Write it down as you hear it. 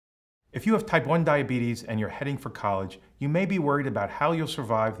If you have type 1 diabetes and you're heading for college, you may be worried about how you'll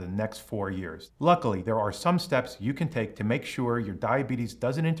survive the next 4 years. Luckily, there are some steps you can take to make sure your diabetes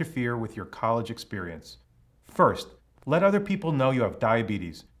doesn't interfere with your college experience. First, let other people know you have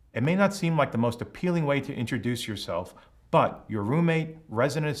diabetes. It may not seem like the most appealing way to introduce yourself, but your roommate,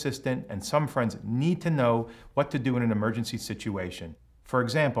 resident assistant, and some friends need to know what to do in an emergency situation. For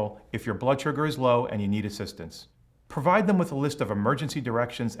example, if your blood sugar is low and you need assistance. Provide them with a list of emergency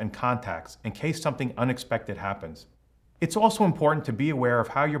directions and contacts in case something unexpected happens. It's also important to be aware of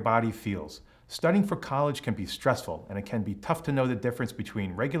how your body feels. Studying for college can be stressful, and it can be tough to know the difference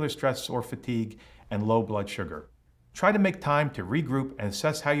between regular stress or fatigue and low blood sugar. Try to make time to regroup and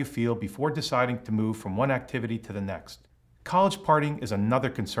assess how you feel before deciding to move from one activity to the next. College partying is another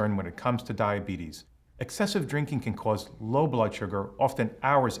concern when it comes to diabetes. Excessive drinking can cause low blood sugar, often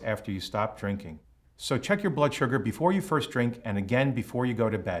hours after you stop drinking. So check your blood sugar before you first drink and again before you go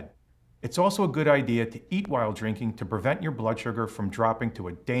to bed. It's also a good idea to eat while drinking to prevent your blood sugar from dropping to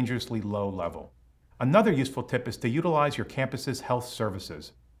a dangerously low level. Another useful tip is to utilize your campus's health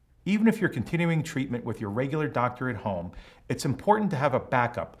services. Even if you're continuing treatment with your regular doctor at home, it's important to have a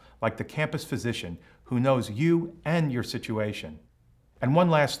backup like the campus physician who knows you and your situation. And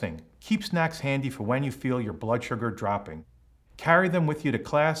one last thing, keep snacks handy for when you feel your blood sugar dropping. Carry them with you to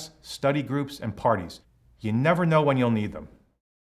class, study groups, and parties. You never know when you'll need them.